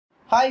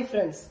Hi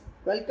friends,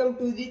 welcome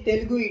to the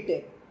Telugu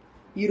ETech.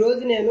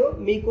 ఈరోజు నేను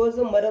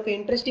మీకోసం మరొక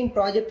ఇంట్రెస్టింగ్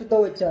ప్రాజెక్టుతో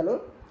వచ్చాను.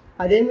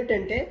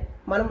 అదేమిటంటే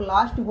మనం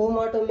లాస్ట్ హోమ్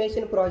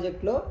ఆటోమేషన్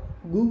ప్రాజెక్ట్లో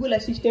గూగుల్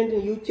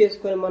అసిస్టెంట్ని యూజ్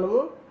చేసుకొని మనము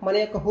మన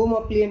యొక్క హోమ్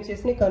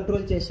అప్లయన్సెస్ని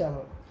కంట్రోల్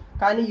చేశాము.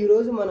 కానీ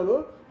ఈరోజు మనము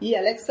ఈ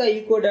అలెక్సా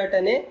ఈకో డాట్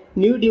అనే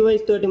న్యూ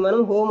డివైస్ తోటి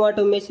మనం హోమ్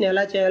ఆటోమేషన్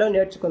ఎలా చేయాలో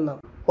నేర్చుకుందాం.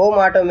 హోమ్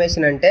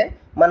ఆటోమేషన్ అంటే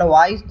మన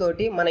వాయిస్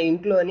తోటి మన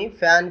ఇంట్లోని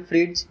ఫ్యాన్,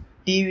 ఫ్రిడ్జ్,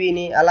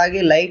 టీవీని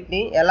అలాగే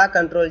లైట్ని ఎలా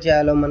కంట్రోల్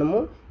చేయాలో మనము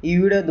ఈ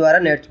వీడియో ద్వారా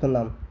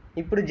నేర్చుకుందాం.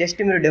 ఇప్పుడు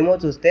జస్ట్ మీరు డెమో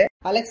చూస్తే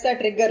Alexa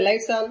trigger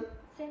lights on,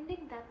 Sending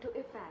that to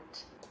effect.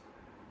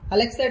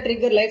 Alexa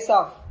trigger lights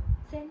off.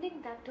 Sending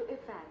that to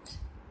effect.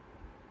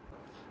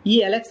 ఈ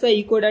అలెక్సా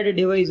ఈకో డాట్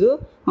డివైస్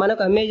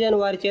మనకు అమెజాన్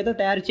వారి చేత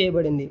తయారు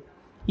చేయబడింది.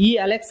 ఈ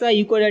అలెక్సా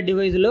ఈకో డాట్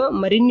డివైస్లో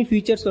మరిన్ని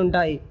ఫీచర్స్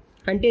ఉంటాయి.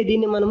 అంటే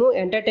దీన్ని మనము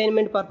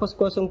ఎంటర్టైన్మెంట్ పర్పస్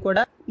కోసం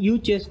కూడా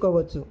యూజ్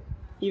చేసుకోవచ్చు.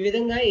 ఈ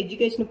విధంగా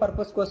ఎడ్యుకేషన్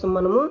పర్పస్ కోసం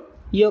మనము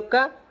ఈ యొక్క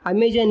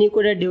అమెజాన్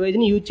ఈకో డాట్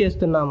డివైస్ని యూజ్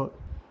చేస్తున్నాము.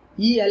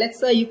 ఈ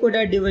అలెక్సా ఈకో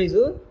డాట్ డివైస్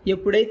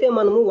ఎప్పుడైతే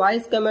మనము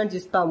వాయిస్ కమాండ్స్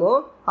ఇస్తామో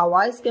ఆ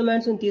వాయిస్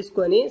కమాండ్స్ని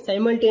తీసుకొని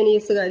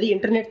సైమల్టేనియస్గా అది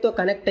ఇంటర్నెట్తో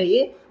కనెక్ట్ అయ్యి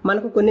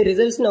మనకు కొన్ని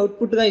రిజల్ట్స్ని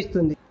అవుట్పుట్గా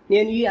ఇస్తుంది.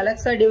 నేను ఈ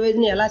అలెక్సా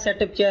డివైస్ని ఎలా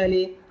సెటప్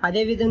చేయాలి,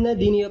 అదేవిధంగా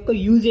దీని యొక్క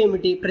యూజ్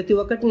ఏమిటి, ప్రతి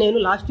ఒక్కటి నేను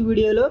లాస్ట్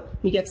వీడియోలో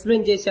మీకు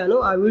ఎక్స్ప్లెయిన్ చేశాను.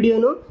 ఆ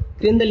వీడియోను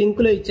క్రింద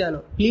లింకులో ఇచ్చాను.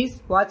 Please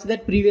watch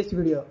that previous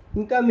video.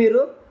 ఇంకా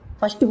మీరు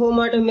first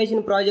home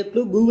automation project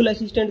Google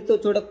అసిస్టెంట్తో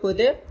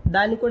చూడకపోతే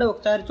దాన్ని కూడా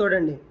ఒకసారి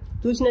చూడండి.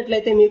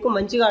 చూసినట్లయితే మీకు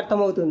మంచిగా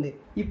అర్థమవుతుంది.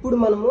 ఇప్పుడు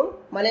మనము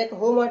మన యొక్క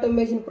హోమ్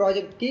ఆటోమేషన్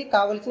ప్రాజెక్ట్కి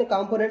కావాల్సిన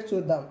కాంపోనెంట్స్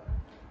చూద్దాం.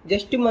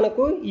 జస్ట్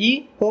మనకు ఈ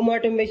హోమ్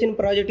ఆటోమేషన్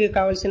ప్రాజెక్ట్కి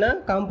కావాల్సిన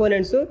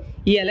కాంపోనెంట్స్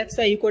ఈ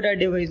అలెక్సా ఈకో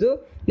డాట్ డివైస్.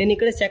 నేను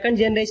ఇక్కడ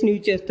సెకండ్ జనరేషన్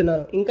యూజ్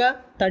చేస్తున్నాను. ఇంకా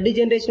థర్డ్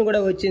జనరేషన్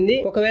కూడా వచ్చింది.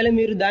 ఒకవేళ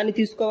మీరు దాన్ని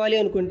తీసుకోవాలి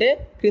అనుకుంటే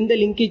క్రింద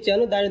లింక్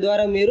ఇచ్చాను, దాని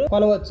ద్వారా మీరు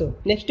కొనవచ్చు.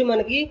 నెక్స్ట్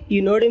మనకి ఈ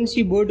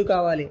నోడెంసీ బోర్డు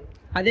కావాలి.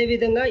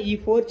 అదేవిధంగా ఈ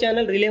 4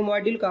 ఛానల్ రిలే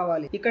మాడ్యూల్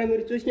కావాలి. ఇక్కడ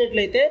మీరు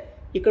చూసినట్లయితే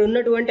ఇక్కడ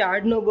ఉన్నటువంటి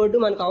ఆర్డినో బోర్డు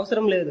మనకు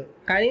అవసరం లేదు.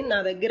 కానీ నా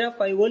దగ్గర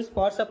 5 volts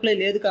పవర్ సప్లై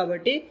లేదు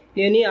కాబట్టి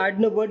నేను ఈ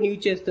ఆర్డినో బోర్డుని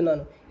యూజ్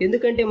చేస్తున్నాను.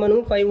 ఎందుకంటే మనం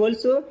 5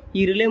 volts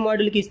ఈ రిలే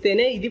మాడ్యూల్కి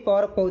ఇస్తేనే ఇది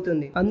పవర్ అప్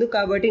అవుతుంది. అందుకు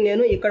కాబట్టి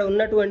నేను ఇక్కడ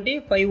ఉన్నటువంటి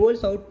 5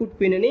 volts అవుట్పుట్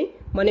పిన్ ని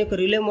మన యొక్క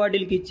రిలే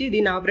మాడ్యూల్కి ఇచ్చి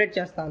దీన్ని ఆపరేట్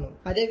చేస్తాను.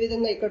 అదే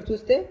విధంగా ఇక్కడ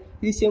చూస్తే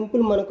ఇది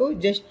సింపుల్, మనకు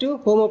జస్ట్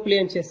హోమ్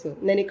అప్లయన్సెస్.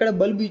 నేను ఇక్కడ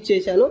బల్బ్ యూజ్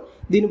చేశాను.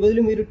 దీని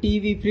బదులు మీరు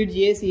టీవీ, ఫ్రిడ్జ్,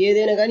 ఏసీ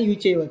ఏదైనా కానీ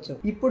యూజ్ చేయవచ్చు.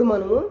 ఇప్పుడు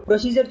మనము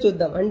ప్రొసీజర్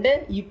చూద్దాం. అంటే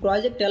ఈ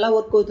ప్రాజెక్ట్ ఎలా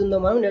వర్క్ అవుతుందో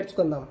మనం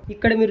నేర్చుకుందాం.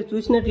 ఇక్కడ మీరు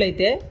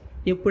చూసినట్లయితే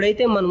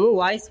ఎప్పుడైతే మనము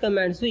వాయిస్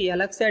కమాండ్స్ ఈ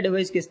అలెక్సా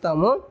డివైస్కి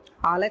ఇస్తామో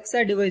ఆ అలెక్సా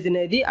డివైస్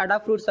అనేది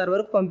అడాఫ్రూట్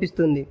సర్వర్కు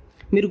పంపిస్తుంది.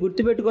 మీరు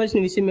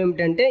గుర్తుపెట్టుకోవాల్సిన విషయం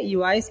ఏమిటంటే ఈ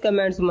వాయిస్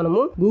కమాండ్స్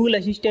మనము గూగుల్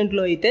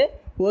అసిస్టెంట్లో అయితే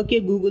ఓకే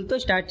గూగుల్తో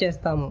స్టార్ట్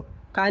చేస్తాము.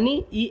 కానీ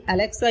ఈ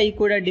అలెక్సా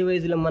ఈకో డాట్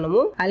డివైస్లో మనము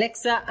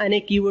అలెక్సా అనే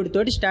కీవర్డ్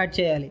తోటి స్టార్ట్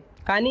చేయాలి.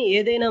 కానీ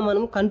ఏదైనా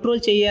మనం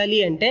కంట్రోల్ చేయాలి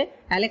అంటే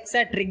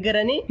అలెక్సా ట్రిగ్గర్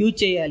అని యూజ్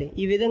చేయాలి.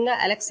 ఈ విధంగా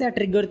అలెక్సా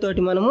ట్రిగ్గర్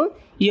తోటి మనము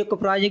ఈ యొక్క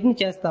ప్రాజెక్ట్ని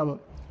చేస్తాము.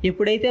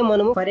 ఎప్పుడైతే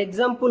మనము ఫర్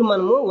ఎగ్జాంపుల్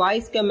మనము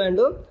voice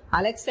command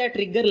Alexa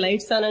trigger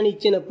lights on అని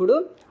ఇచ్చినప్పుడు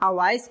ఆ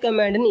వాయిస్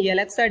కమాండ్ని ఈ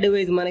అలెక్సా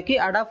డివైస్ మనకి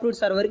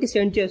అడాఫ్రూట్ సర్వర్కి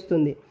సెండ్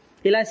చేస్తుంది.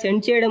 ఇలా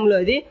సెండ్ చేయడంలో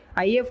అది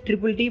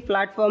IFTTT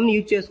ప్లాట్ఫామ్ ని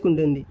యూజ్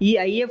చేసుకుంటుంది. ఈ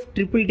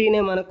IFTTT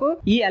మనకు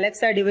ఈ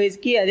అలెక్సా డివైస్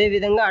కి అదే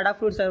విధంగా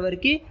అడాఫ్రూట్ సర్వర్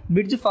కి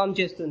బ్రిడ్జ్ ఫామ్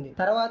చేస్తుంది.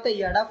 తర్వాత ఈ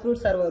అడాఫ్రూట్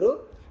సర్వర్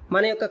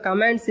మన యొక్క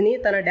కమాండ్స్ ని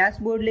తన డాష్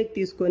బోర్డ్ లోకి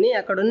తీసుకొని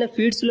అక్కడ ఉన్న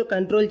ఫీడ్స్ లో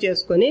కంట్రోల్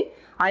చేసుకొని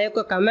ఆ యొక్క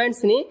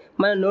కమాండ్స్ ని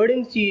మన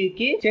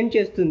నోడెంసీకి సెండ్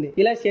చేస్తుంది.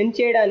 ఇలా సెండ్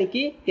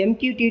చేయడానికి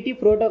MQTT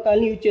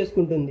ప్రోటోకాల్ ని యూజ్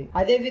చేసుకుంటుంది.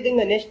 అదే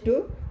విధంగా నెక్స్ట్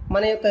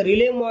మన యొక్క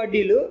రిలే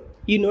మాడ్యూల్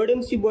ఈ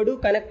నోడెంసీ బోర్డు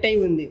కనెక్ట్ అయి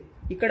ఉంది.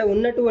 ఇక్కడ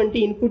ఉన్నటువంటి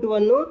ఇన్పుట్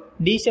 1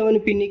 D7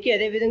 పిన్ కి,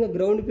 అదే విధంగా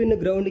గ్రౌండ్ పిన్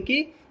గ్రౌండ్ కి,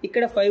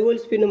 ఇక్కడ 5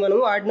 volts పిన్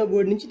మనము ఆర్డినో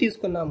బోర్డు నుంచి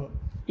తీసుకున్నాము.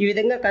 ఈ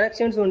విధంగా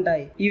కనెక్షన్స్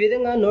ఉంటాయి. ఈ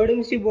విధంగా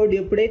నోడెంసీ బోర్డు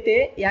ఎప్పుడైతే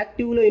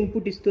యాక్టివ్ లో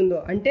ఇన్పుట్ ఇస్తుందో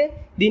అంటే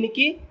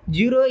దీనికి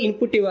 0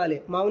 ఇన్పుట్ ఇవ్వాలి.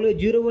 మామూలుగా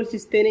 0 volts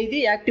ఇస్తేనే ఇది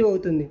యాక్టివ్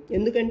అవుతుంది.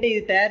 ఎందుకంటే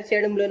ఇది తయారు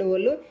చేయడంలోని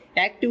వాళ్ళు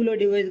యాక్టివ్ లో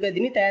డివైస్ గా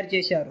దీన్ని తయారు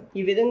చేశారు.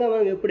 ఈ విధంగా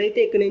మనం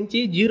ఎప్పుడైతే ఇక్కడ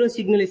నుంచి 0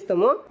 సిగ్నల్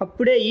ఇస్తామో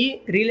అప్పుడే ఈ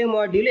రిలే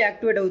మాడ్యూల్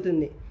యాక్టివేట్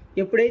అవుతుంది.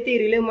 ఎప్పుడైతే ఈ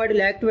రిలే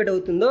మాడ్యూల్ యాక్టివేట్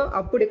అవుతుందో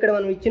అప్పుడు ఇక్కడ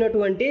మనం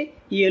ఇచ్చినటువంటి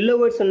ఈ ఎల్లో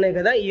వర్డ్స్ ఉన్నాయి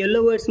కదా, ఈ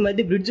ఎల్లో వర్డ్స్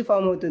మధ్య బ్రిడ్జ్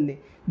ఫామ్ అవుతుంది.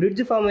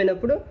 బ్రిడ్జ్ ఫామ్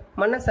అయినప్పుడు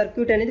మన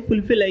సర్క్యూట్ అనేది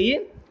ఫుల్ఫిల్ అయ్యి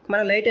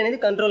మన లైట్ అనేది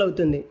కంట్రోల్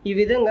అవుతుంది. ఈ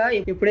విధంగా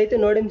ఎప్పుడైతే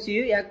నోడెంసీ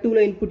యాక్టివ్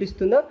లో ఇన్పుట్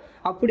ఇస్తుందో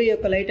అప్పుడు ఈ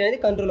యొక్క లైట్ అనేది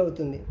కంట్రోల్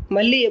అవుతుంది.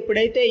 మళ్ళీ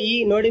ఎప్పుడైతే ఈ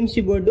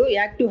నోడెంసీ బోర్డు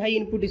యాక్టివ్ హై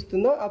ఇన్పుట్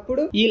ఇస్తుందో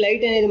అప్పుడు ఈ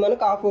లైట్ అనేది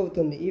మనకు ఆఫ్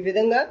అవుతుంది. ఈ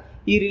విధంగా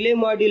ఈ రిలే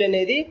మాడ్యూల్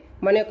అనేది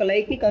మన యొక్క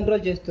లైట్ ని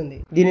కంట్రోల్ చేస్తుంది.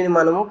 దీనిని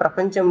మనము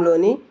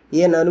ప్రపంచంలోని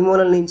ఏ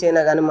నలుమూలల నుంచి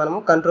అయినా కానీ మనము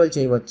కంట్రోల్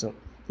చేయవచ్చు.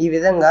 ఈ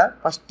విధంగా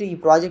ఫస్ట్ ఈ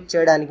ప్రాజెక్ట్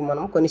చేయడానికి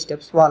మనం కొన్ని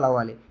స్టెప్స్ ఫాలో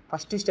అవ్వాలి.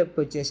 ఫస్ట్ స్టెప్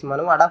వచ్చేసి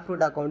మనం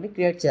అడాఫ్రూట్ అకౌంట్ ని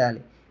క్రియేట్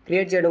చేయాలి.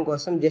 క్రియేట్ చేయడం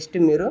కోసం జస్ట్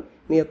మీరు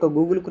మీ యొక్క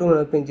గూగుల్ క్రోమ్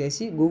ఓపెన్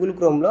చేసి గూగుల్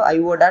క్రోమ్లో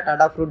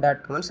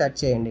io.adafruit.com అని సెర్చ్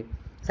చేయండి.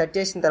 సెర్చ్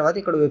చేసిన తర్వాత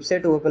ఇక్కడ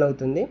వెబ్సైట్ ఓపెన్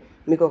అవుతుంది.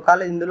 మీకు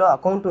ఒకవేళ ఇందులో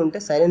అకౌంట్ ఉంటే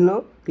సైన్ ఇన్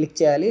క్లిక్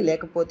చేయాలి,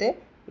 లేకపోతే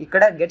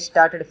ఇక్కడ గెట్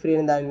స్టార్టెడ్ ఫ్రీ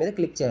అనే దాని మీద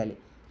క్లిక్ చేయాలి.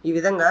 ఈ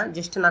విధంగా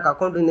జస్ట్ నాకు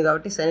అకౌంట్ ఉంది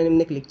కాబట్టి సైన్ ఇన్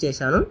మీద క్లిక్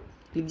చేశాను.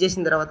 క్లిక్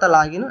చేసిన తర్వాత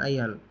లాగిన్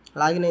అయ్యాను.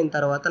 లాగిన్ అయిన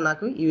తర్వాత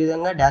నాకు ఈ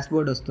విధంగా డాష్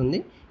బోర్డ్ వస్తుంది.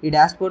 ఈ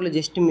డాష్ బోర్డ్లో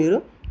జస్ట్ మీరు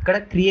ఇక్కడ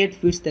క్రియేట్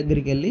ఫీడ్స్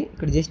దగ్గరికి వెళ్ళి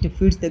ఇక్కడ జస్ట్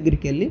ఫీడ్స్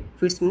దగ్గరికి వెళ్ళి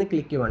ఫీడ్స్ మీద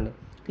క్లిక్ ఇవ్వండి.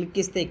 క్లిక్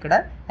ఇస్తే ఇక్కడ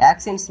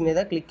యాక్సెంట్స్ మీద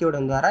క్లిక్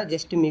ఇవ్వడం ద్వారా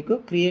జస్ట్ మీకు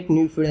క్రియేట్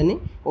న్యూ ఫీడ్ అని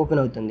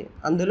ఓపెన్ అవుతుంది.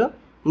 అందులో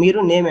మీరు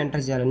నేమ్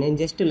ఎంటర్ చేయాలి. నేను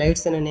జస్ట్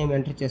లైట్స్ అనే నేమ్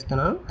ఎంటర్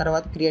చేస్తున్నాను,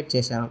 తర్వాత క్రియేట్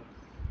చేశాను.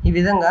 ఈ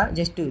విధంగా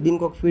జస్ట్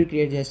దీనికి ఒక ఫీడ్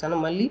క్రియేట్ చేశాను.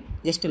 మళ్ళీ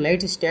జస్ట్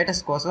లైట్స్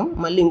స్టేటస్ కోసం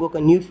మళ్ళీ ఇంకొక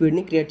న్యూ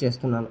ఫీడ్ని క్రియేట్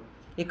చేస్తున్నాను.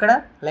 ఇక్కడ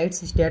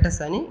లైట్స్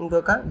స్టేటస్ అని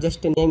ఇంకొక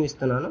జస్ట్ నేమ్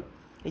ఇస్తున్నాను.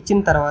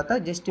 ఇచ్చిన తర్వాత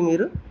జస్ట్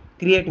మీరు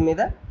క్రియేట్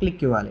మీద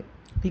క్లిక్ ఇవ్వాలి.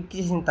 క్లిక్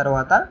చేసిన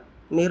తర్వాత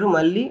మీరు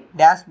మళ్ళీ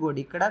డాష్ బోర్డ్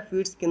ఇక్కడ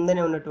ఫీడ్స్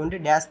కిందనే ఉన్నటువంటి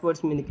డాష్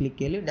బోర్డ్స్ మీద క్లిక్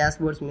వెళ్ళి డాష్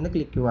బోర్డ్స్ మీద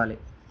క్లిక్ ఇవ్వాలి.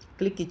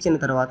 క్లిక్ ఇచ్చిన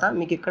తర్వాత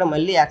మీకు ఇక్కడ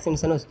మళ్ళీ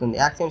యాక్సెంట్స్ అని వస్తుంది.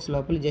 యాక్సెంట్స్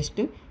లోపల just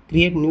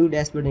create new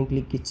dash board అని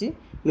క్లిక్ ఇచ్చి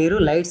మీరు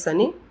లైట్స్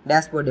అని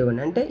డాష్ బోర్డ్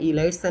ఇవ్వండి. అంటే ఈ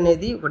లైట్స్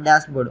అనేది ఒక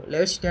డాష్ బోర్డ్,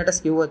 లైట్స్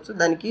స్టేటస్కి ఇవ్వచ్చు,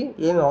 దానికి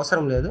ఏమీ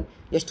అవసరం లేదు.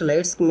 జస్ట్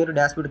లైట్స్కి మీరు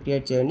డాష్ బోర్డ్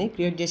క్రియేట్ చేయండి.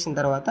 క్రియేట్ చేసిన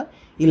తర్వాత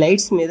ఈ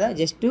లైట్స్ మీద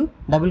జస్ట్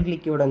డబుల్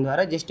క్లిక్ ఇవ్వడం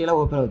ద్వారా జస్ట్ ఇలా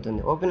ఓపెన్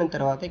అవుతుంది. ఓపెన్ అయిన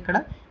తర్వాత ఇక్కడ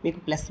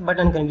మీకు ప్లస్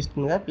బటన్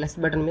కనిపిస్తుంది కదా, ప్లస్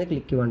బటన్ మీద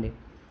క్లిక్ ఇవ్వండి.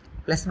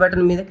 ప్లస్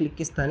బటన్ మీద క్లిక్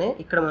ఇస్తానే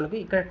ఇక్కడ మనకు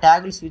ఇక్కడ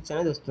ట్యాగుల్ స్విచ్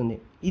అనేది వస్తుంది.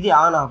 ఇది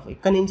ఆన్ ఆఫ్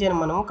ఇక్కడ నుంచి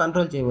మనము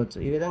కంట్రోల్ చేయవచ్చు.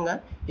 ఈ విధంగా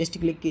జస్ట్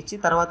క్లిక్ ఇచ్చి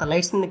తర్వాత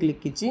లైట్స్ మీద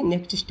క్లిక్ ఇచ్చి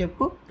నెక్స్ట్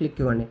స్టెప్ క్లిక్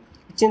ఇవ్వండి.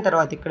 ఇచ్చిన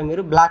తర్వాత ఇక్కడ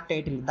మీరు బ్లాక్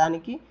టైటిల్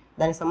దానికి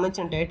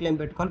సంబంధించిన టైటిల్ ఏం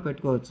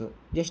పెట్టుకోవచ్చు.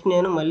 జస్ట్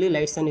నేను మళ్ళీ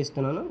లైట్స్ అని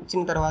ఇస్తున్నాను.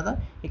 ఇచ్చిన తర్వాత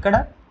ఇక్కడ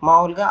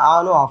మామూలుగా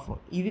ఆన్ ఆఫ్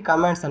ఇవి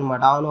కమాండ్స్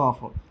అనమాట. ఆన్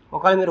ఆఫ్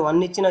ఒకవేళ మీరు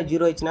 1 ఇచ్చినా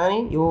 0 ఇచ్చినా అని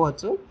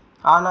ఇవ్వవచ్చు.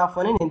 ఆన్ ఆఫ్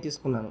అని నేను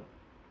తీసుకున్నాను.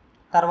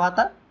 తర్వాత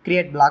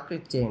క్రియేట్ బ్లాక్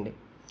క్లిక్ చేయండి.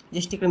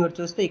 జస్ట్ ఇక్కడ మీరు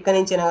చూస్తే ఇక్కడ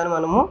నుంచి అయినా కానీ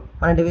మనము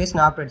మన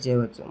డివైస్ని ఆపరేట్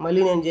చేయవచ్చు.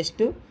 మళ్ళీ నేను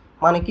జస్ట్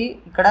మనకి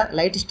ఇక్కడ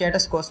లైట్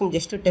స్టేటస్ కోసం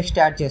జస్ట్ టెక్స్ట్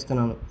యాడ్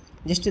చేస్తున్నాను.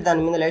 జస్ట్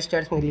దాని మీద లైట్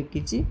స్టేటస్ మీద క్లిక్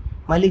ఇచ్చి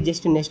మళ్ళీ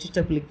జస్ట్ నెక్స్ట్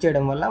స్టెప్ క్లిక్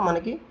చేయడం వల్ల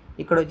మనకి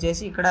ఇక్కడ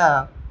వచ్చేసి ఇక్కడ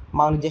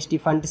మామూలుగా జస్ట్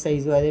ఈ ఫంట్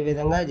సైజు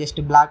అదేవిధంగా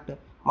జస్ట్ బ్లాక్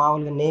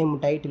మామూలుగా నేమ్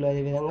టైటిల్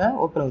అదేవిధంగా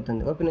ఓపెన్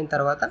అవుతుంది. ఓపెన్ అయిన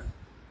తర్వాత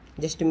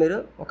జస్ట్ మీరు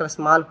ఒక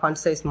స్మాల్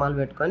ఫంట్ సైజ్ స్మాల్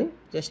పెట్టుకొని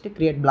జస్ట్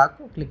క్రియేట్ బ్లాక్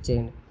క్లిక్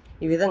చేయండి.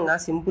 ఈ విధంగా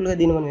సింపుల్గా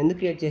దీన్ని మనం ఎందుకు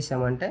క్రియేట్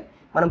చేసామంటే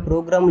మనం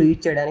ప్రోగ్రామ్లు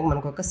యూజ్ చేయడానికి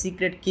మనకు ఒక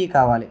సీక్రెట్ కీ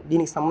కావాలి.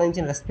 దీనికి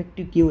సంబంధించిన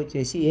రెస్పెక్టివ్ కీ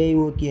వచ్చేసి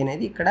ఏఓ కీ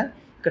అనేది ఇక్కడ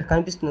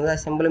కనిపిస్తుంది కదా,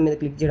 సింబల్ మీద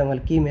క్లిక్ చేయడం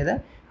వల్ల కీ మీద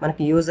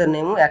మనకి యూజర్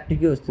నేమ్ యాక్టివ్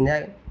కీ వస్తుంది.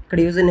 ఇక్కడ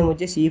యూజర్ నేమ్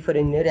వచ్చేసి ఈ ఫర్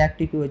ఇంజనీర్,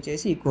 యాక్టివ్ కీ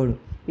వచ్చేసి ఈ కోడ్.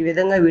 ఈ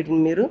విధంగా వీటిని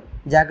మీరు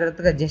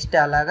జాగ్రత్తగా జస్ట్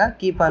అలాగా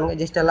కీప్ ఆన్గా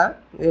జస్ట్ అలా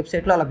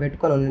వెబ్సైట్లో అలా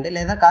పెట్టుకొని ఉండండి,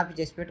 లేదా కాపీ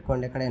చేసి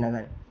పెట్టుకోండి ఎక్కడైనా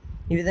కానీ.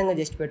 ఈ విధంగా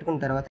జస్ట్ పెట్టుకున్న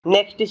తర్వాత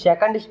next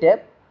second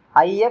step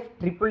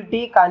IFTTT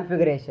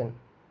configuration.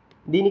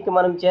 దీనికి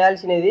మనం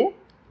చేయాల్సినది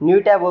న్యూ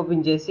ట్యాబ్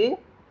ఓపెన్ చేసి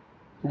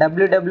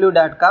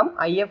www.com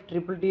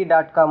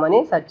IFTTT.com అని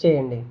సెర్చ్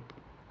చేయండి.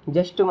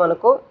 జస్ట్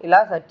మనకు ఇలా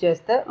సెర్చ్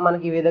చేస్తే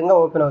మనకి ఈ విధంగా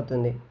ఓపెన్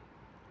అవుతుంది.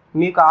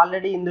 మీకు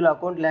ఆల్రెడీ ఇందులో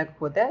అకౌంట్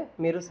లేకపోతే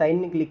మీరు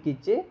సైన్ని క్లిక్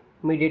ఇచ్చి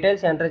మీ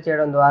డీటెయిల్స్ ఎంటర్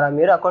చేయడం ద్వారా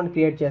మీరు అకౌంట్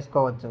క్రియేట్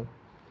చేసుకోవచ్చు.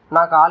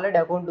 నాకు ఆల్రెడీ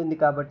అకౌంట్ ఉంది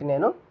కాబట్టి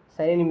నేను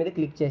సైన్ ఇన్ మీద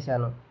క్లిక్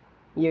చేశాను.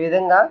 ఈ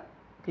విధంగా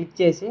క్లిక్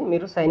చేసి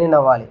మీరు సైన్ ఇన్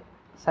అవ్వాలి.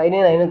 సైన్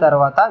ఇన్ అయిన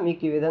తర్వాత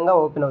మీకు ఈ విధంగా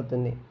ఓపెన్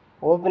అవుతుంది.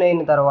 ఓపెన్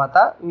అయిన తర్వాత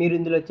మీరు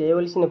ఇందులో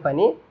చేయవలసిన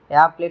పని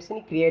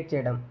యాప్లెట్స్ని క్రియేట్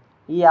చేయడం.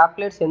 ఈ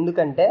యాప్లెట్స్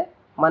ఎందుకంటే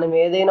మనం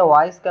ఏదైనా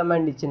వాయిస్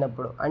కమాండ్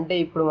ఇచ్చినప్పుడు, అంటే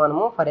ఇప్పుడు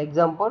మనము ఫర్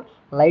ఎగ్జాంపుల్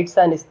లైట్స్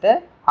అని ఇస్తే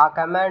ఆ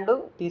కమాండ్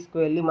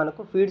తీసుకువెళ్ళి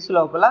మనకు ఫీడ్స్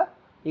లోపల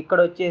ఇక్కడ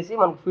వచ్చేసి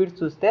మనకు ఫీడ్స్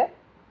చూస్తే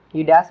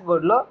ఈ డాష్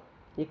బోర్డ్లో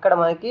ఇక్కడ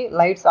మనకి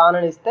లైట్స్ ఆన్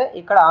అని ఇస్తే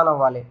ఇక్కడ ఆన్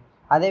అవ్వాలి,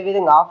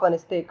 అదేవిధంగా ఆఫ్ అని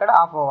ఇస్తే ఇక్కడ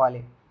ఆఫ్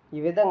అవ్వాలి.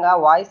 ఈ విధంగా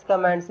వాయిస్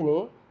కమాండ్స్ని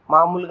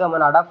మామూలుగా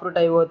మన అడాఫ్రూట్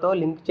IOతో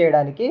లింక్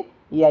చేయడానికి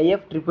ఈ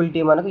IFTTT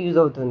మనకు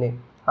యూజ్ అవుతుంది.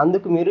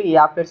 అందుకు మీరు ఈ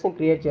యాప్లెట్స్ని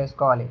క్రియేట్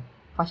చేసుకోవాలి.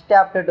 ఫస్ట్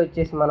యాప్లెట్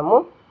వచ్చేసి మనము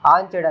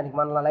ఆన్ చేయడానికి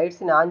మన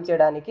లైట్స్ని ఆన్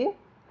చేయడానికి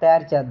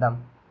తయారు చేద్దాం.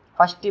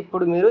 ఫస్ట్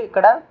ఇప్పుడు మీరు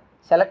ఇక్కడ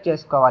సెలెక్ట్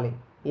చేసుకోవాలి.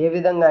 ఏ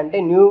విధంగా అంటే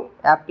న్యూ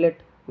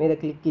యాప్లెట్ మీద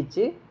క్లిక్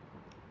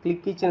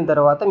ఇచ్చిన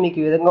తర్వాత మీకు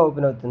ఈ విధంగా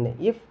ఓపెన్ అవుతుంది.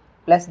 If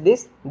plus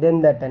this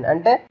then that అని,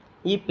 అంటే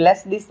ఈ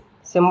ప్లస్ దిస్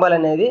సింబల్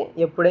అనేది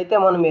ఎప్పుడైతే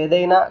మనం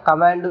ఏదైనా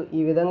కమాండ్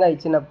ఈ విధంగా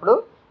ఇచ్చినప్పుడు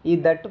ఈ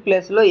దట్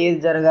ప్లేస్లో ఏది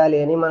జరగాలి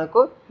అని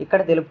మనకు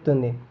ఇక్కడ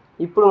తెలుపుతుంది.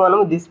 ఇప్పుడు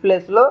మనం దిస్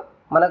ప్లేస్లో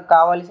మనకు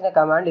కావాల్సిన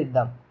కమాండ్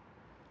ఇద్దాం.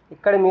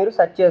 ఇక్కడ మీరు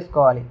సెర్చ్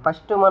చేసుకోవాలి.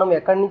 ఫస్ట్ మనం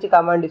ఎక్కడి నుంచి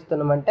కమాండ్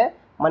ఇస్తున్నామంటే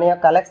మన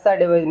యొక్క అలెక్సా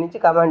డివైస్ నుంచి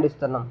కమాండ్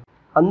ఇస్తున్నాం.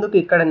 అందుకు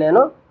ఇక్కడ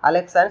నేను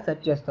అలెక్సా అని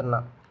సెర్చ్ చేస్తున్నా.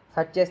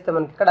 సెర్చ్ చేస్తే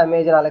మనకి ఇక్కడ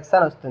అమెజాన్ అలెక్సా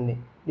అని వస్తుంది.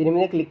 దీని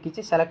మీద క్లిక్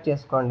ఇచ్చి సెలెక్ట్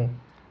చేసుకోండి.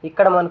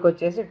 ఇక్కడ మనకు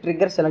వచ్చేసి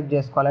ట్రిగ్గర్ సెలెక్ట్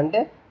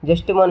చేసుకోవాలంటే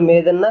జస్ట్ మనం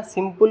ఏదన్నా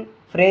సింపుల్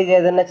ఫ్రేజ్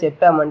ఏదన్నా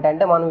చెప్పామంటే,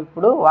 అంటే మనం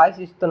ఇప్పుడు వాయిస్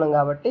ఇస్తున్నాం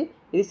కాబట్టి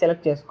ఇది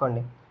సెలెక్ట్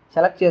చేసుకోండి.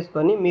 సెలెక్ట్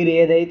చేసుకొని మీరు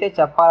ఏదైతే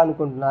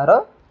చెప్పాలనుకుంటున్నారో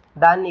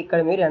దాన్ని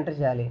ఇక్కడ మీరు ఎంటర్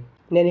చేయాలి.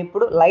 నేను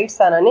ఇప్పుడు లైట్స్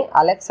ఆన్ అని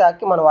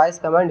అలెక్సాకి మన వాయిస్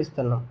కమాండ్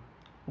ఇస్తున్నాం.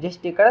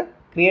 జస్ట్ ఇక్కడ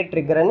క్రియేట్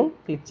ట్రిగ్గర్ అని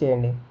క్లిక్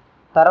చేయండి.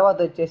 తర్వాత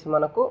వచ్చేసి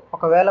మనకు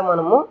ఒకవేళ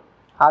మనము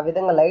ఆ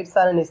విధంగా లైట్స్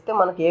ఆన్ అని ఇస్తే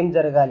మనకు ఏం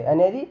జరగాలి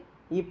అనేది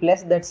ఈ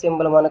ప్లస్ దట్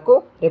సింబల్ మనకు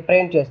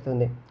రిప్రజెంట్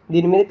చేస్తుంది.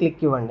 దీని మీద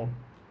క్లిక్ ఇవ్వండి.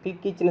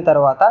 క్లిక్ ఇచ్చిన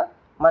తర్వాత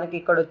మనకి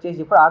ఇక్కడ వచ్చేసి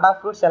ఇప్పుడు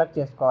అడాఫ్రూట్ సెలెక్ట్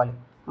చేసుకోవాలి.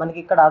 మనకి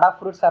ఇక్కడ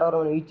అడాఫ్రూట్ సర్వర్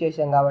మనం యూజ్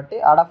చేసాం కాబట్టి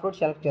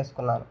అడాఫ్రూట్ సెలెక్ట్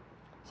చేసుకున్నాను.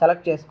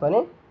 సెలెక్ట్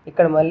చేసుకొని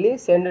ఇక్కడ మళ్ళీ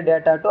send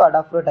data to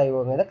Adafruit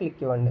IO మీద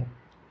క్లిక్ ఇవ్వండి.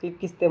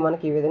 క్లిక్ ఇస్తే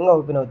మనకి ఈ విధంగా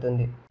ఓపెన్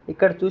అవుతుంది.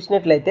 ఇక్కడ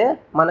చూసినట్లయితే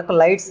మనకు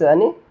లైట్స్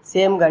అని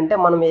సేమ్గా, అంటే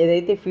మనం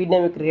ఏదైతే ఫీడ్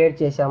నేమ్ క్రియేట్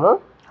చేసామో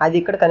అది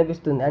ఇక్కడ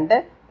కనిపిస్తుంది. అంటే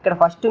ఇక్కడ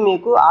ఫస్ట్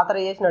మీకు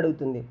ఆథరైజేషన్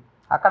అడుగుతుంది.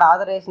 అక్కడ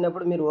ఆధార్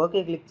వేసినప్పుడు మీరు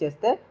ఓకే క్లిక్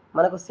చేస్తే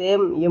మనకు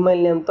సేమ్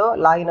ఈమెయిల్ నేమ్తో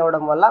లాగిన్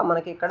అవ్వడం వల్ల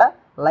మనకి ఇక్కడ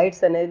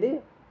లైట్స్ అనేది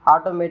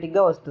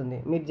ఆటోమేటిక్గా వస్తుంది.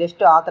 మీరు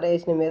జస్ట్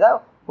ఆథరైజేషన్ మీద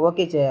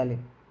ఓకే చేయాలి.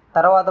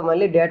 తర్వాత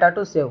మళ్ళీ డేటా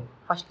టు సేవ్.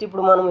 ఫస్ట్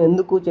ఇప్పుడు మనం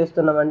ఎందుకు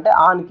చేస్తున్నామంటే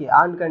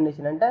ఆన్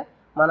కండిషన్ అంటే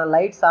మన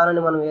లైట్స్ ఆన్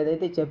అని మనం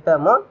ఏదైతే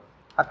చెప్పామో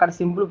అక్కడ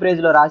సింపుల్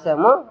ప్రేజ్లో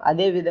రాసామో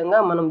అదే విధంగా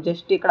మనం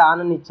జస్ట్ ఇక్కడ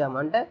ఆన్ అని ఇచ్చాము.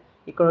 అంటే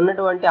ఇక్కడ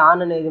ఉన్నటువంటి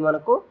ఆన్ అనేది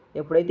మనకు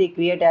ఎప్పుడైతే ఈ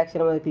క్రియేట్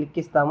యాక్షన్ మీద క్లిక్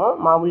ఇస్తామో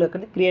మామూలుగా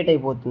ఇక్కడ క్రియేట్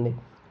అయిపోతుంది.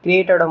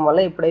 క్రియేట్ అవ్వడం వల్ల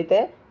ఎప్పుడైతే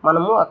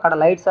మనము అక్కడ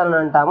లైట్స్ ఆన్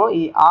అంటామో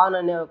ఈ ఆన్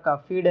అనే ఒక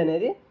ఫీడ్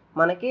అనేది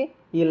మనకి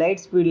ఈ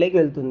లైట్స్ ఫీడ్లోకి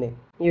వెళ్తుంది.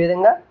 ఈ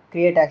విధంగా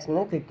క్రియేట్ యాక్షన్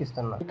మీద క్లిక్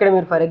ఇస్తున్నాం. ఇక్కడ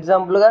మీరు ఫర్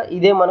ఎగ్జాంపుల్గా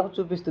ఇదే మనకు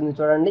చూపిస్తుంది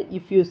చూడండి.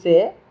 If you say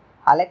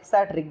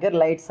Alexa trigger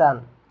lights on,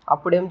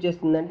 అప్పుడు ఏం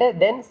చేస్తుందంటే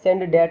then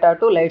send data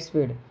to lights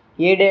feed.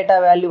 A data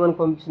value మనకు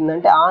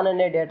పంపిస్తుందంటే ఆన్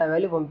అనే డేటా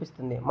వాల్యూ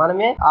పంపిస్తుంది.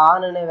 మనమే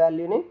ఆన్ అనే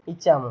వాల్యూని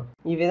ఇచ్చాము.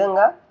 ఈ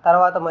విధంగా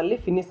తర్వాత మళ్ళీ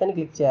ఫినిష్ అని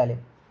క్లిక్ చేయాలి.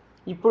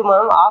 ఇప్పుడు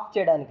మనం ఆఫ్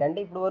చేయడానికి అంటే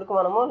ఇప్పుడు వరకు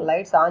మనము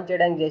లైట్స్ ఆన్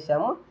చేయడానికి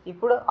చేసాము,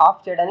 ఇప్పుడు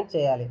ఆఫ్ చేయడానికి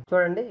చేయాలి.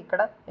 చూడండి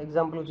ఇక్కడ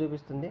ఎగ్జాంపుల్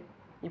చూపిస్తుంది.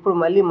 ఇప్పుడు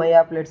మళ్ళీ మై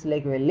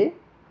యాప్లెట్స్లోకి వెళ్ళి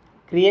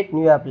క్రియేట్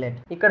న్యూ యాప్లెట్.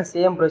 ఇక్కడ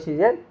సేమ్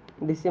ప్రొసీజర్.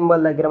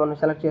 సింబల్ దగ్గర మనం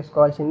సెలెక్ట్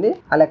చేసుకోవాల్సింది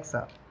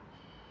అలెక్సా,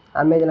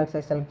 అమెజాన్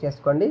అలెక్సా సెలెక్ట్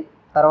చేసుకోండి.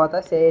 తర్వాత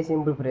సే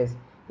సింపుల్ ప్రేస్.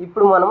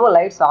 ఇప్పుడు మనము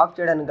లైట్స్ ఆఫ్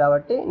చేయడానికి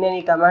కాబట్టి నేను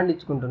ఈ కమాండ్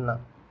ఇచ్చుకుంటున్నా.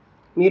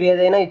 మీరు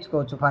ఏదైనా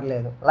ఇచ్చుకోవచ్చు,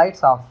 పర్లేదు.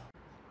 Lights off.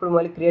 ఇప్పుడు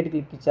మళ్ళీ క్రియేట్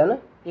క్లిక్ ఇచ్చాను.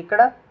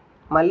 ఇక్కడ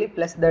మళ్ళీ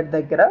ప్లస్ దట్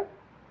దగ్గర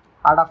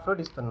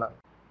అడాప్ట్ ఇస్తున్నా.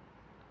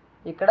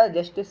 ఇక్కడ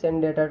just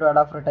send data to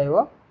adapt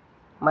అయ్యో.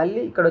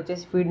 మళ్ళీ ఇక్కడ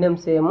వచ్చేసి ఫీడ్ నేమ్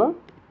సేమ్.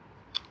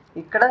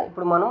 ఇక్కడ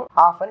ఇప్పుడు మనం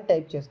ఆఫ్ అని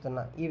టైప్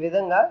చేస్తున్నా. ఈ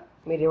విధంగా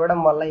మీరు ఇవ్వడం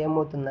వల్ల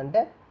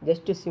ఏమవుతుందంటే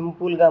జస్ట్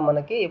సింపుల్గా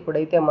మనకి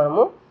ఎప్పుడైతే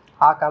మనము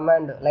ఆ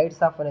కమాండ్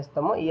లైట్స్ ఆఫ్ అని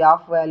ఇస్తామో ఈ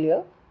ఆఫ్ వాల్యూ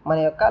మన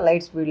యొక్క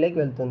లైట్ స్పీడ్లోకి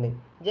వెళ్తుంది.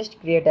 జస్ట్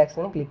క్రియేట్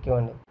యాక్షన్ క్లిక్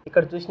ఇవ్వండి.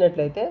 ఇక్కడ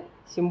చూసినట్లయితే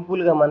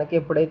సింపుల్గా మనకి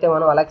ఎప్పుడైతే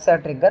మనం అలెక్సా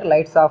ట్రిగ్గర్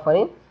లైట్స్ ఆఫ్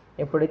అని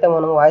ఎప్పుడైతే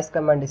మనం వాయిస్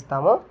కమాండ్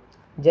ఇస్తామో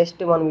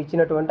జస్ట్ మనం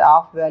ఇచ్చినటువంటి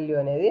ఆఫ్ వాల్యూ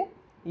అనేది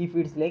ఈ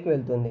ఫీడ్స్లోకి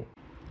వెళ్తుంది.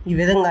 ఈ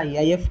విధంగా ఈ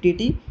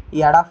IFTT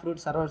ఈ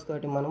అడాప్ట్ సర్వర్స్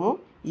తోటి మనము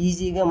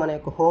ఈజీగా మన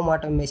యొక్క హోమ్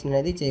ఆటోమేషన్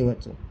అనేది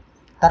చేయవచ్చు.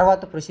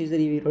 తర్వాత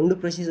ప్రొసీజర్, ఇవి 2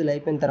 ప్రొసీజర్లు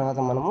అయిపోయిన తర్వాత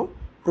మనము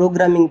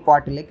ప్రోగ్రామింగ్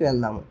పార్ట్లోకి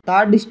వెళ్దాము.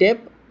 థర్డ్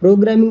స్టెప్,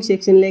 ప్రోగ్రామింగ్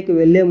సెక్షన్లోకి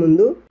వెళ్ళే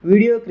ముందు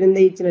వీడియో క్రింద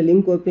ఇచ్చిన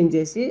లింక్ ఓపెన్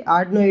చేసి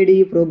ఆర్డినో IDE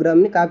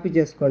ప్రోగ్రామ్ని కాపీ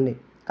చేసుకోండి.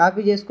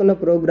 కాపీ చేసుకున్న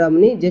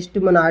ప్రోగ్రామ్ని జస్ట్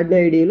మన ఆర్డినో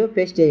IDEలో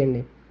పేస్ట్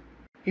చేయండి.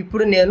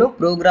 ఇప్పుడు నేను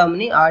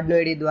ప్రోగ్రామ్ని ఆర్డినో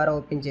IDE ద్వారా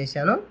ఓపెన్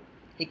చేశాను.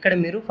 ఇక్కడ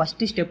మీరు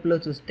ఫస్ట్ స్టెప్లో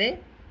చూస్తే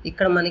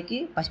ఇక్కడ మనకి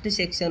ఫస్ట్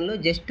సెక్షన్లో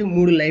జస్ట్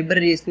 3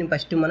 లైబ్రరీస్ని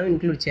ఫస్ట్ మనం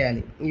ఇంక్లూడ్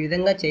చేయాలి. ఈ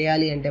విధంగా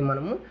చేయాలి అంటే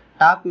మనము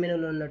టాప్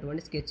మెనూలో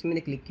ఉన్నటువంటి స్కెచ్ మీద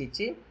క్లిక్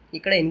ఇచ్చి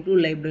ఇక్కడ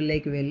ఇంక్లూడ్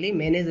లైబ్రరీలోకి వెళ్ళి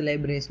మేనేజ్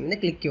లైబ్రరీస్ మీద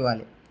క్లిక్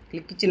ఇవ్వాలి.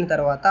 క్లిక్ ఇచ్చిన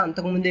తర్వాత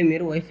అంతకుముందే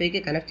మీరు వైఫైకి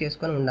కనెక్ట్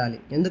చేసుకొని ఉండాలి,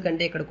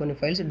 ఎందుకంటే ఇక్కడ కొన్ని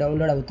ఫైల్స్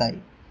డౌన్లోడ్ అవుతాయి.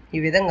 ఈ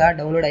విధంగా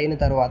డౌన్లోడ్ అయిన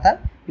తర్వాత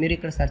మీరు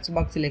ఇక్కడ సెర్చ్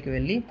బాక్స్లోకి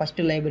వెళ్ళి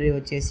ఫస్ట్ లైబ్రరీ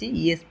వచ్చేసి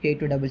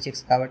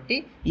ESP8266 కాబట్టి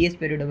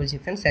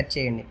ESP8266 అని సెర్చ్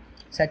చేయండి.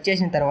 సెర్చ్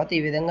చేసిన తర్వాత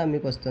ఈ విధంగా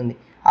మీకు వస్తుంది.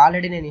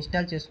 ఆల్రెడీ నేను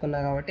ఇన్స్టాల్ చేసుకున్నా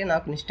కాబట్టి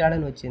నాకు ఇన్స్టాల్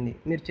అని వచ్చింది.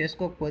 మీరు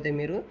చేసుకోకపోతే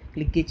మీరు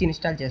క్లిక్ ఇచ్చి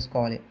ఇన్స్టాల్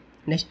చేసుకోవాలి.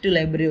 నెక్స్ట్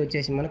లైబ్రరీ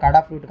వచ్చేసి మనకు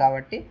అడాప్ట్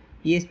కాబట్టి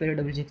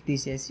ESP8266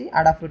 తీసేసి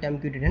అడాప్ట్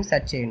MQTT అని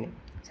సెర్చ్ చేయండి.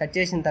 సెర్చ్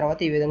చేసిన తర్వాత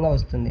ఈ విధంగా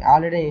వస్తుంది.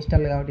 ఆల్రెడీ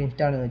ఇన్స్టాల్ కాబట్టి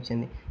ఇన్స్టాల్ అని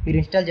వచ్చింది. మీరు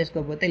ఇన్స్టాల్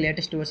చేసుకోకపోతే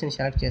లేటెస్ట్ వర్షన్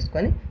సెలెక్ట్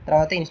చేసుకొని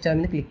తర్వాత ఇన్స్టాల్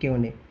మీద క్లిక్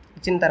ఇవ్వండి.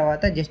 ఇచ్చిన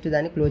తర్వాత జస్ట్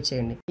దాన్ని క్లోజ్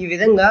చేయండి. ఈ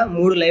విధంగా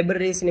 3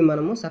 లైబ్రరీస్ని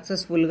మనము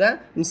సక్సెస్ఫుల్గా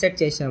ఇన్సర్ట్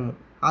చేశాము.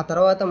 ఆ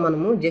తర్వాత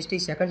మనము జస్ట్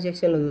ఈ సెకండ్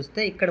సెక్షన్లో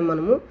చూస్తే ఇక్కడ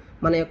మనము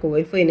మన యొక్క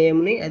వైఫై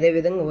నేమ్ని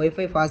అదేవిధంగా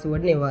వైఫై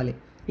పాస్వర్డ్ని ఇవ్వాలి.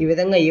 ఈ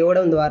విధంగా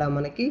ఇవ్వడం ద్వారా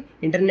మనకి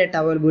ఇంటర్నెట్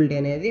అవైలబిలిటీ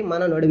అనేది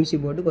మన నోడెంసీ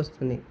బోర్డుకి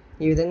వస్తుంది.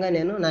 ఈ విధంగా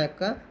నేను నా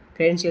యొక్క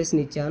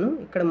క్రెడెన్షియల్స్ని ఇచ్చాను.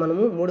 ఇక్కడ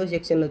మనము 3వ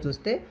సెక్షన్లో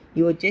చూస్తే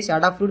ఇవి వచ్చేసి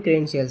అడాప్ట్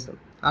క్రెడెన్షియల్స్.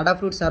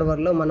 అడాప్ట్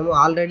సర్వర్లో మనము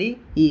ఆల్రెడీ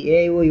ఈ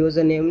AIO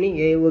యూజర్ నేమ్ని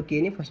AIO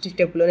కీని ఫస్ట్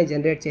స్టెప్లోనే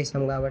జనరేట్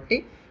చేసాం కాబట్టి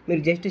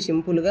మీరు జస్ట్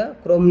సింపుల్గా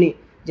క్రోమ్ని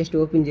జస్ట్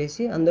ఓపెన్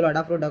చేసి అందులో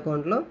అడాప్ట్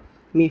అకౌంట్లో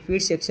మీ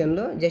ఫీడ్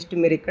సెక్షన్లో జస్ట్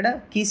మీరు ఇక్కడ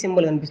కీ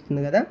సింబల్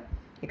కనిపిస్తుంది కదా,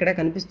 ఇక్కడ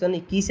కనిపిస్తున్న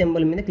ఈ కీ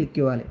సింబల్ మీద క్లిక్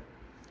ఇవ్వాలి.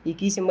 ఈ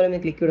కీ సింబల్ మీద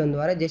క్లిక్ ఇవ్వడం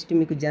ద్వారా జస్ట్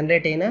మీకు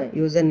జనరేట్ అయిన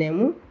యూజర్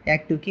నేమ్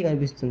యాక్టివ్ కీ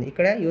కనిపిస్తుంది.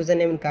 ఇక్కడ యూజర్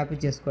నేమ్ని కాపీ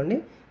చేసుకోండి.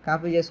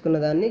 కాపీ చేసుకున్న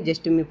దాన్ని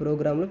జస్ట్ మీ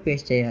ప్రోగ్రాంలో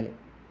పేస్ట్ చేయాలి.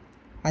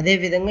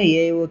 అదేవిధంగా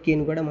AIO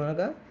కీని కూడా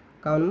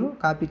మనము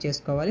కాపీ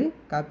చేసుకోవాలి.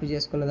 కాపీ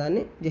చేసుకున్న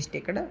దాన్ని జస్ట్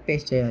ఇక్కడ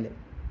పేస్ట్ చేయాలి.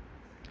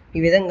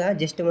 ఈ విధంగా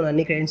జస్ట్ మనం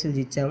అన్ని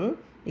క్రెడెన్షియల్స్ ఇచ్చాము.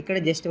 ఇక్కడ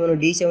జస్ట్ మనం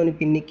D7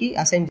 పిన్కి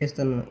అసైన్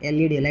చేస్తున్నాం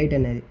LED లైట్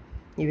అనేది.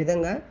 ఈ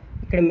విధంగా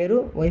ఇక్కడ మీరు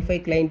వైఫై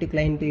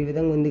క్లయింట్ ఈ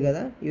విధంగా ఉంది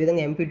కదా, ఈ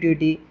విధంగా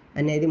MQTT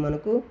అనేది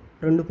మనకు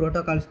 2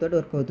 ప్రోటోకాల్స్ తోటి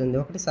వర్క్ అవుతుంది.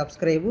 ఒకటి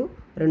సబ్స్క్రైబ్,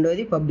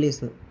 రెండోది పబ్లిష్.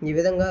 ఈ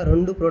విధంగా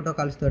 2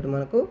 ప్రోటోకాల్స్ తోటి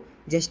మనకు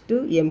జస్ట్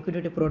ఈ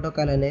MQTT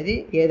ప్రోటోకాల్ అనేది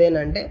ఏదైనా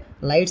అంటే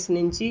లైట్స్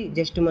నుంచి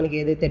జస్ట్ మనకి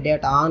ఏదైతే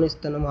డేటా ఆన్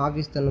ఇస్తున్నామో ఆఫ్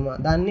ఇస్తున్నామో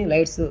దాన్ని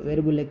లైట్స్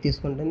వేరియబుల్లోకి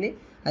తీసుకుంటుంది.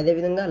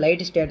 అదేవిధంగా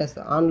లైట్ స్టేటస్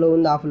ఆన్లో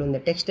ఉంది ఆఫ్లో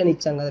ఉంది టెక్స్ట్ అని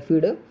ఇచ్చాం కదా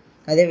ఫీడ్,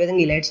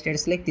 అదేవిధంగా ఈ లైట్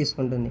స్టేటస్లోకి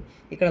తీసుకుంటుంది.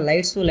 ఇక్కడ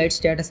లైట్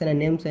స్టేటస్ అనే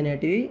నేమ్స్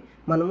అనేటివి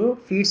మనము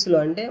ఫీడ్స్లో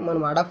అంటే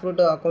మనం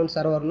అడాప్ట్ అకౌంట్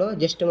సర్వర్లో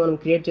జస్ట్ మనం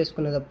క్రియేట్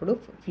చేసుకునేటప్పుడు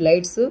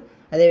లైట్స్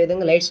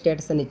అదేవిధంగా లైట్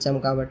స్టేటస్ అని ఇచ్చాము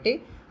కాబట్టి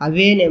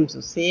అవే నేమ్స్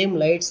సేమ్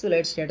లైట్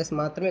స్టేటస్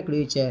మాత్రమే ఇక్కడ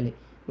యూజ్ చేయాలి.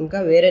 ఇంకా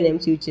వేరే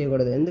నేమ్స్ యూజ్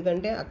చేయకూడదు,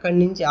 ఎందుకంటే అక్కడి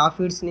నుంచి ఆ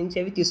ఫీడ్స్ నుంచి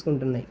అవి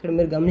తీసుకుంటున్నాయి. ఇక్కడ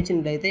మీరు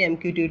గమనించినట్లయితే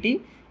MQTT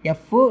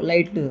ఎఫ్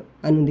లైట్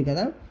అని ఉంది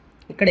కదా,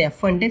 ఇక్కడ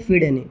ఎఫ్ అంటే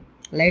ఫీడ్ అని,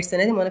 లైట్స్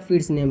అనేది మన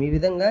ఫీడ్స్ నేమ్. ఈ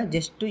విధంగా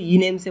జస్ట్ ఈ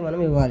నేమ్సే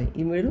మనం ఇవ్వాలి.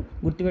 ఈ మీరు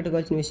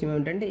గుర్తుపెట్టుకోవాల్సిన విషయం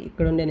ఏమిటంటే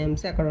ఇక్కడ ఉండే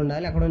నేమ్సే అక్కడ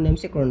ఉండాలి, అక్కడ ఉండే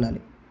నేమ్స్ ఇక్కడ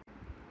ఉండాలి.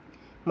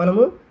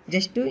 మనము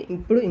జస్ట్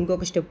ఇప్పుడు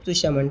ఇంకొక స్టెప్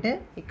చూసామంటే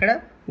ఇక్కడ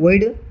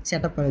వైడ్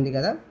సెటప్ అని ఉంది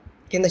కదా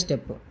కింద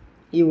స్టెప్.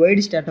 ఈ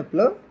వైడ్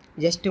సెటప్లో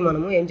జస్ట్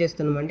మనము ఏం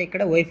చేస్తున్నామంటే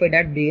ఇక్కడ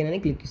Wi-Fi.begin అని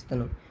క్లిక్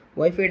ఇస్తున్నాం.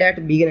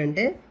 Wi-Fi.begin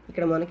అంటే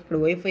ఇక్కడ మనకి ఇక్కడ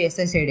వైఫై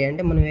SSID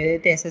అంటే మనం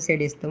ఏదైతే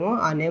SSID ఇస్తామో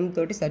ఆ నేమ్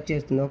తోటి సెర్చ్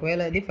చేస్తుంది.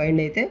 ఒకవేళ అది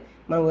ఫైండ్ అయితే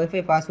మనం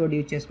వైఫై పాస్వర్డ్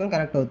యూజ్ చేసుకొని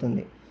కనెక్ట్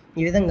అవుతుంది.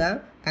 ఈ విధంగా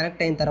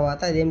కనెక్ట్ అయిన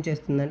తర్వాత అది ఏం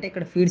చేస్తుందంటే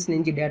ఇక్కడ ఫీడ్స్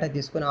నుంచి డేటా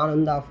తీసుకొని ఆన్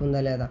ఉందా ఆఫ్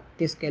ఉందా లేదా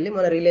తీసుకెళ్ళి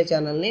మన రిలే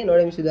ఛానల్ని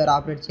NodeMCU ద్వారా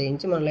ఆపరేట్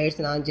చేయించి మన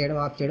లైట్స్ని ఆన్ చేయడం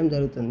ఆఫ్ చేయడం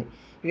జరుగుతుంది.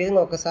 ఈ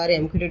విధంగా ఒకసారి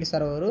MQTT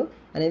సర్వర్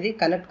అనేది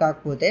కనెక్ట్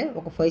కాకపోతే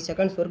ఒక 5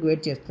 సెకండ్స్ వరకు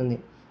వెయిట్ చేస్తుంది.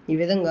 ఈ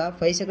విధంగా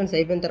 5 సెకండ్స్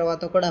అయిపోయిన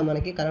తర్వాత కూడా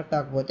మనకి కనెక్ట్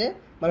కాకపోతే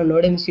మన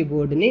NodeMCU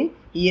బోర్డుని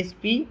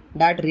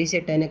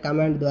ESP.reset అనే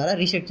కమాండ్ ద్వారా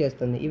రీసెట్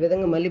చేస్తుంది. ఈ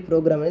విధంగా మళ్ళీ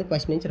ప్రోగ్రామ్ అనేది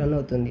ఫస్ట్ నుంచి రన్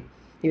అవుతుంది.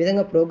 ఈ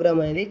విధంగా ప్రోగ్రామ్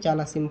అనేది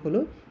చాలా సింపుల్.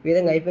 ఈ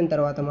విధంగా అయిపోయిన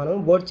తర్వాత మనం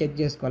బోర్డ్ చెక్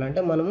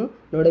చేసుకోవాలంటే మనము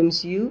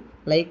NodeMCU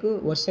లైక్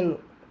వర్షన్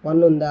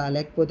 1 ఉందా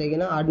లేకపోతే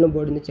ఆర్డినో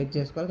బోర్డుని చెక్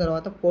చేసుకోవాలి.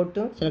 తర్వాత పోర్ట్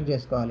సెలెక్ట్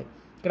చేసుకోవాలి.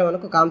 ఇక్కడ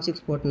మనకు COM6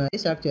 పోర్ట్ అనేది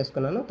సెలెక్ట్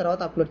చేసుకున్నాను,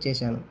 తర్వాత అప్లోడ్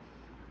చేశాను.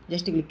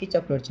 జస్ట్ క్లిక్ ఇచ్చి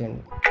అప్లోడ్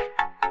చేయండి.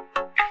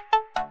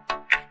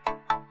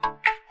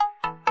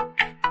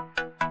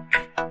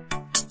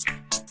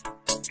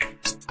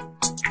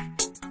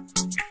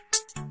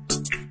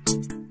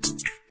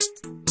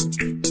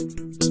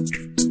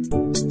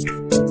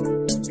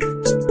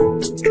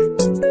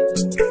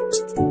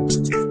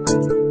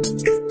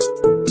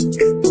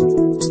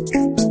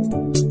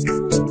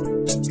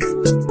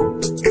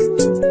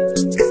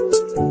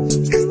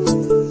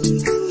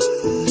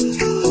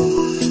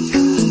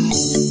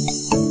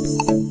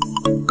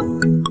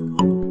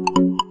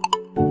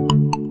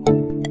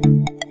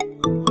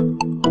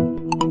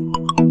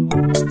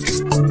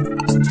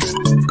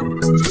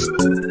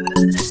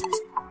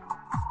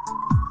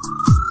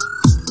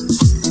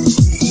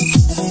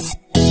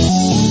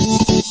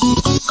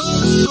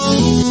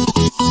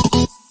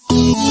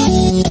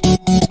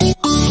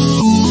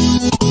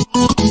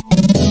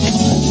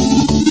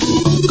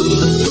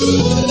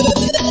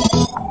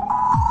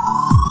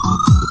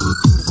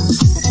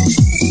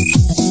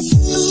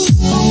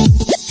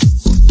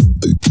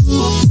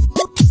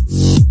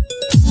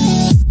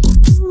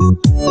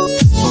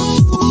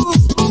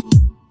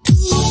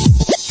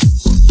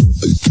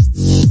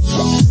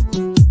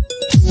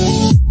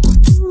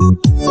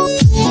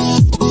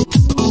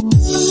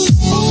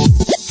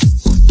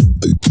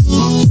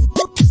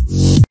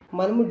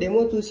 మనము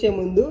డెమో చూసే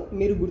ముందు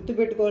మీరు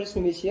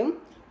గుర్తుపెట్టుకోవాల్సిన విషయం,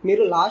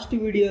 మీరు లాస్ట్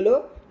వీడియోలో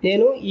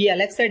నేను ఈ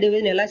అలెక్సా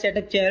డివైస్ని ఎలా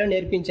సెటప్ చేయాలో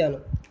నేర్పించాను.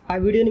 ఆ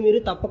వీడియోని మీరు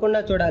తప్పకుండా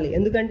చూడాలి,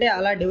 ఎందుకంటే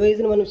అలా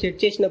డివైస్ని మనం సెట్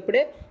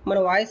చేసినప్పుడే మన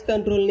వాయిస్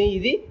కంట్రోల్ని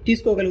ఇది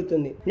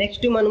తీసుకోగలుగుతుంది.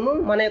 నెక్స్ట్ మనము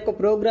మన యొక్క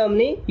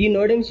ప్రోగ్రామ్ని ఈ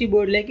NodeMCU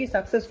బోర్డులోకి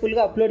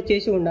సక్సెస్ఫుల్గా అప్లోడ్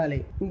చేసి ఉండాలి.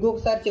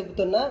 ఇంకొకసారి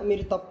చెబుతున్నా,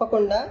 మీరు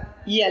తప్పకుండా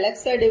ఈ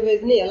అలెక్సా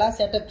డివైస్ని ఎలా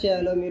సెటప్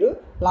చేయాలో మీరు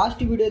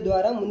లాస్ట్ వీడియో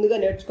ద్వారా ముందుగా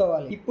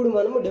నేర్చుకోవాలి. ఇప్పుడు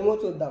మనము డెమో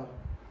చూద్దాం.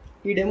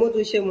 ఈ డెమో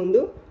చూసే ముందు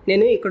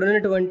నేను ఇక్కడ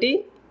ఉన్నటువంటి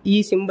ఈ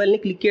సింబల్ని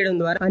క్లిక్ చేయడం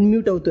ద్వారా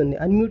అన్మ్యూట్ అవుతుంది.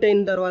 అన్మ్యూట్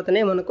అయిన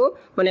తర్వాతనే మనకు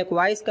మన యొక్క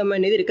వాయిస్ కమాండ్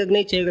అనేది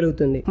రికగ్నైజ్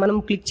చేయగలుగుతుంది. మనం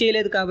క్లిక్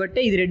చేయలేదు కాబట్టి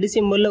ఇది రెడ్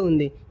సింబల్లో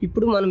ఉంది.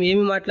 ఇప్పుడు మనం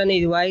ఏమి మాట్లాడినా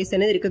ఇది వాయిస్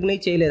అనేది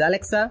రికగ్నైజ్ చేయలేదు.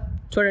 అలెక్సా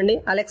చూడండి,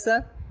 అలెక్సా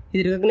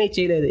ఇది రికగ్నైజ్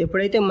చేయలేదు.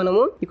 ఎప్పుడైతే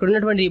మనము ఇక్కడ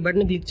ఉన్నటువంటి ఈ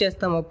బటన్ క్లిక్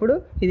చేస్తాం అప్పుడు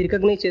ఇది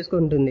రికగ్నైజ్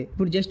చేసుకుంటుంది.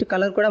 ఇప్పుడు జస్ట్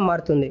కలర్ కూడా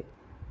మారుతుంది.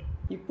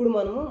 ఇప్పుడు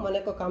మనము మన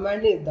యొక్క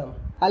కమాండ్ని ఇద్దాం.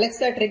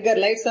 Alexa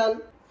trigger lights on.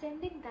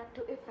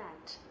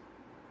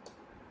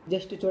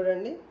 Just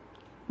చూడండి,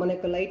 మన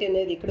యొక్క లైట్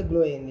అనేది ఇక్కడ గ్లో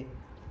అయింది.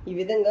 ఈ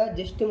విధంగా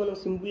జస్ట్ మనం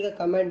సింపుల్గా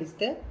కమాండ్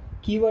ఇస్తే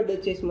కీవర్డ్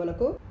వచ్చేసి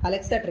మనకు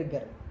Alexa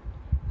trigger.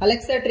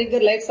 Alexa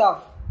trigger lights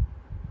off.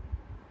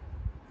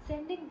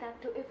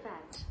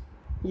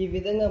 ఈ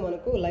విధంగా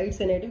మనకు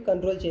లైట్స్ అనేటివి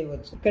కంట్రోల్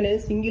చేయవచ్చు. ఇక్కడ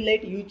నేను సింగిల్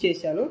లైట్ యూజ్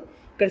చేశాను,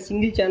 ఇక్కడ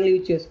సింగిల్ ఛానల్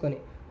యూజ్ చేసుకొని.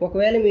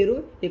 ఒకవేళ మీరు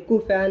ఎక్కువ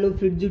ఫ్యాను,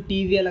 ఫ్రిడ్జ్,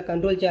 టీవీ అలా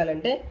కంట్రోల్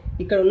చేయాలంటే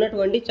ఇక్కడ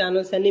ఉన్నటువంటి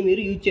ఛానల్స్ అన్ని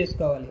మీరు యూజ్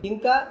చేసుకోవాలి.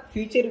 ఇంకా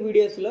ఫ్యూచర్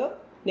వీడియోస్లో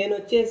నేను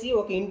వచ్చేసి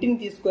ఒక ఇంటిని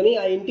తీసుకొని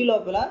ఆ ఇంటి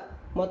లోపల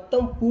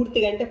మొత్తం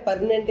పూర్తిగా అంటే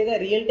పర్మనెంట్గా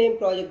రియల్ టైం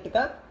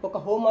ప్రాజెక్ట్గా ఒక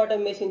హోమ్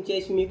ఆటోమేషన్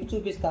చేసి మీకు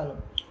చూపిస్తాను.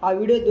 ఆ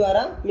వీడియో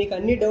ద్వారా మీకు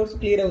అన్ని డౌట్స్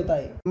క్లియర్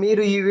అవుతాయి.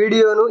 మీరు ఈ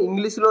వీడియోను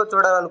ఇంగ్లీష్లో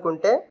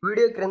చూడాలనుకుంటే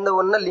వీడియో క్రింద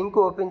ఉన్న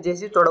లింక్ ఓపెన్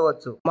చేసి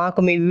చూడవచ్చు.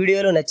 మాకు మీ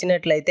వీడియోలు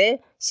నచ్చినట్లయితే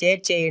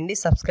షేర్ చేయండి,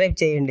 సబ్స్క్రైబ్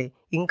చేయండి.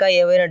 ఇంకా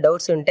ఏవైనా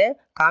డౌట్స్ ఉంటే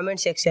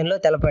కామెంట్ సెక్షన్లో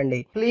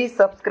తెలపండి. Please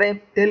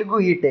subscribe Telugu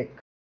ETech.